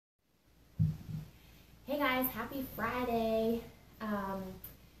Hey guys, happy Friday.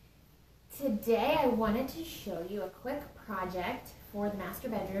 Today I wanted to show you a quick project for the master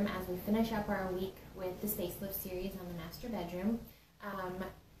bedroom as we finish up our week with the Spacelift Series on the master bedroom.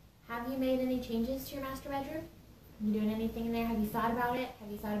 Have you made any changes to your master bedroom? You doing anything in there? Have you thought about it? Have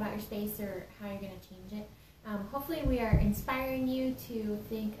you thought about your space or how you're going to change it? Hopefully we are inspiring you to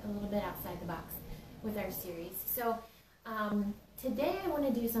think a little bit outside the box with our series. So today I want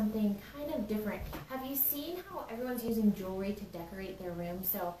to do something kind of different. Have you seen how everyone's using jewelry to decorate their room?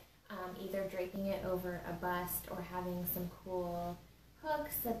 So either draping it over a bust or having some cool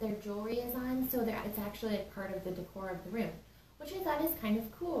hooks that their jewelry is on, so it's actually a part of the decor of the room, which I thought is kind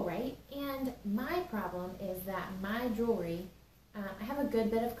of cool, right? And my problem is that my jewelry, I have a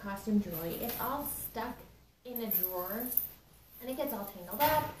good bit of costume jewelry. It's all stuck in a drawer and it gets all tangled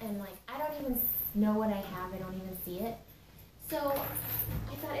up and like I don't even know what I have. I don't even see it. So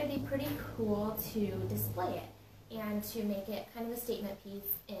I thought it'd be pretty cool to display it and to make it kind of a statement piece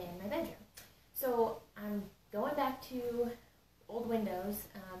in my bedroom. So I'm going back to old windows.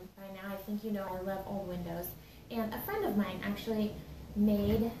 By now I think you know I love old windows. And a friend of mine actually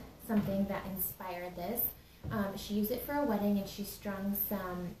made something that inspired this. She used it for a wedding and she strung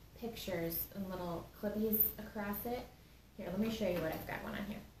some pictures and little clippies across it. Here, let me show you what I've got going on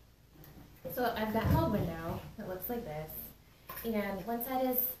here. So I've got an old window that looks like this. And one side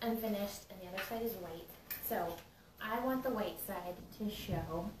is unfinished and the other side is white. So I want the white side to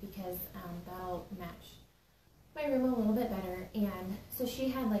show because that'll match my room a little bit better. And so she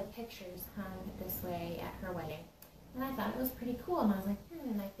had like pictures hung this way at her wedding. And I thought it was pretty cool. And I was like,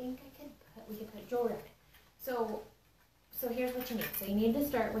 I think we could put jewelry on it. So here's what you need. So you need to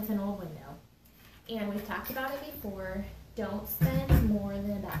start with an old window. And we've talked about it before. Don't spend more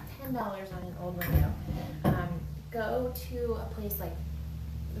than about $10 on an old window. Go to a place like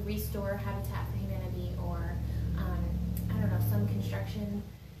the Restore, Habitat for Humanity, or I don't know, some construction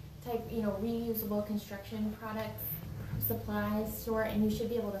type, reusable construction products, supplies store, and you should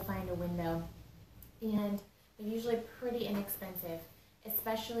be able to find a window. And they're usually pretty inexpensive,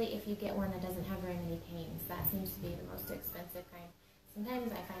 especially if you get one that doesn't have very many panes. That seems to be the most expensive kind.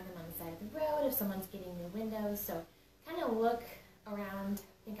 Sometimes I find them on the side of the road if someone's getting new windows. So kind of look around,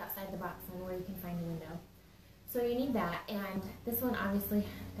 think outside the box on where you can find a window. So you need that, and this one obviously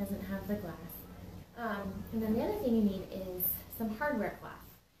doesn't have the glass. And then the other thing you need is some hardware cloth.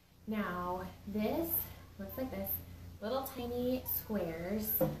 Now this looks like this, little tiny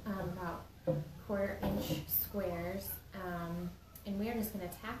squares, about 1/4 inch squares, and we are just going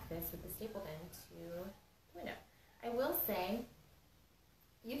to tack this with the staple gun to the window. I will say,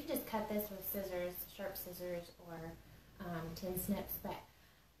 you can just cut this with scissors, sharp scissors, or tin snips, but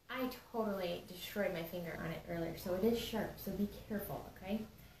I totally destroyed my finger on it earlier, so it is sharp, so be careful, okay?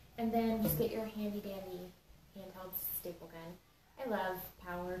 And then just get your handy-dandy handheld staple gun. I love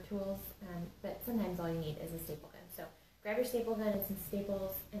power tools, but sometimes all you need is a staple gun. So grab your staple gun and some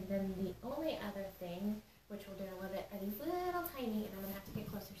staples, and then the only other thing, which we'll do in a little bit, are these little tiny, and I'm going to have to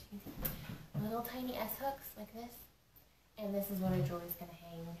get closer so you can see, little tiny S-hooks like this, and this is what our jewelry is going to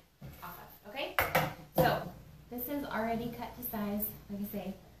hang off of, okay? So this is already cut to size, like I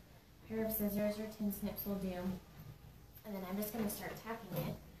say. Pair of scissors or tin snips will do. And then I'm just going to start tacking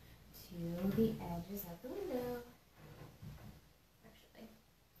it to the edges of the window. Actually.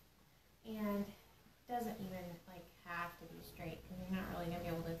 And it doesn't even have to be straight because you're not really going to be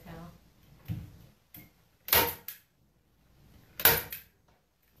able to tell.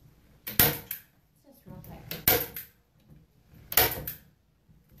 It's just real tight.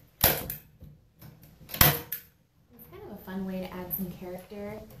 It's kind of a fun way to add some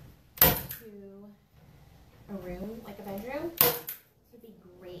character to a room, like a bedroom. This would be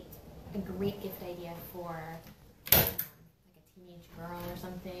a great gift idea for like a teenage girl or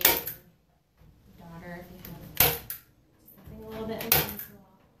something, daughter, if you have something a little bit unusual.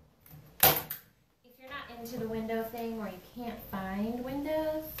 If you're not into the window thing or you can't find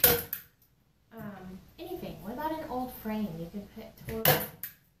windows, anything. What about an old frame? You could put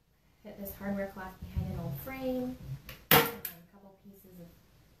this hardware cloth behind an old frame.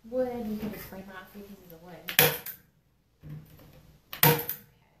 Wood, you can just frame out 3 pieces of wood. Okay.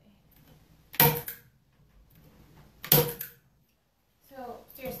 So,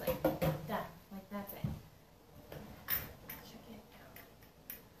 seriously, done. Like, that's it. Check it out.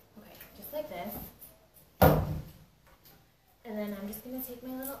 Okay, just like this. And then I'm just going to take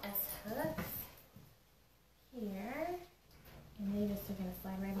my little S-hooks here, and they just are going to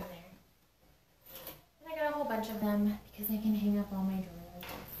slide right in there. And I got a whole bunch of them because I can hang up all my jewelry like this.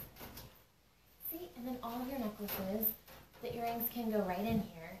 And then all of your necklaces, the earrings can go right in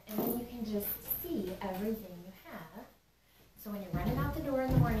here, and then you can can just see everything you have. So when you're running out the door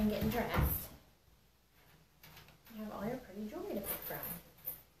in the morning getting dressed, you have all your pretty jewelry to pick from.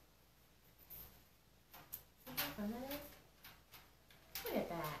 See how fun that is? Look at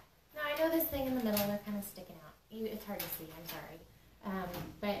that. Now I know this thing in the middle, they're kind of sticking out. It's hard to see, I'm sorry.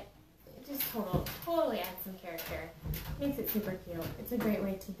 But it just totally adds some character. Makes it super cute. It's a great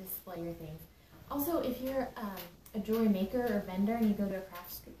way to display your things. Also, if you're a jewelry maker or vendor and you go to a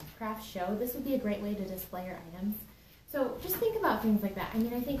craft show, this would be a great way to display your items. So just think about things like that. I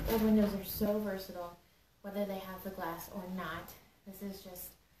mean, I think old windows are so versatile, whether they have the glass or not. This is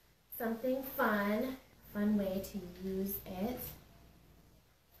just something fun way to use it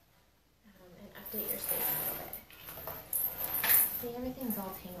and update your space a little bit. See, everything's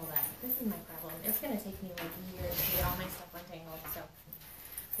all tangled up. This is my problem. It's going to take me like years to get all my stuff untangled, so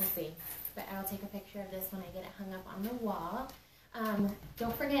we'll see. But I'll take a picture of this when I get it hung up on the wall.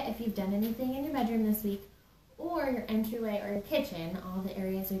 Don't forget, if you've done anything in your bedroom this week, or your entryway or your kitchen, all the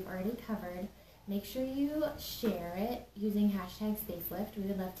areas we've already covered, make sure you share it using hashtag Spacelift. We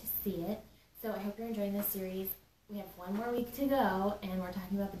would love to see it. So I hope you're enjoying this series. We have one more week to go, and we're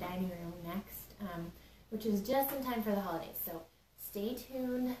talking about the dining room next, which is just in time for the holidays. So stay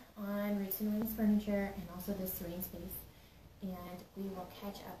tuned on Roots and Wings Furniture and also the Serene Space, and we will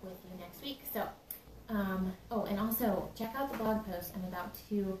catch up with you next week. So, oh, and also check out the blog post. I'm about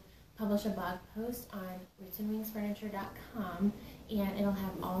to publish a blog post on rootsandwingsfurniture.com, and it'll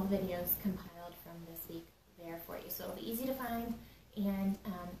have all the videos compiled from this week there for you. So it'll be easy to find, and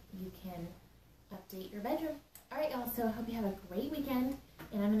you can update your bedroom. All right, y'all, so I hope you have a great weekend,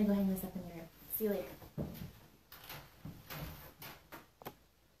 and I'm going to go hang this up in your room. See you later.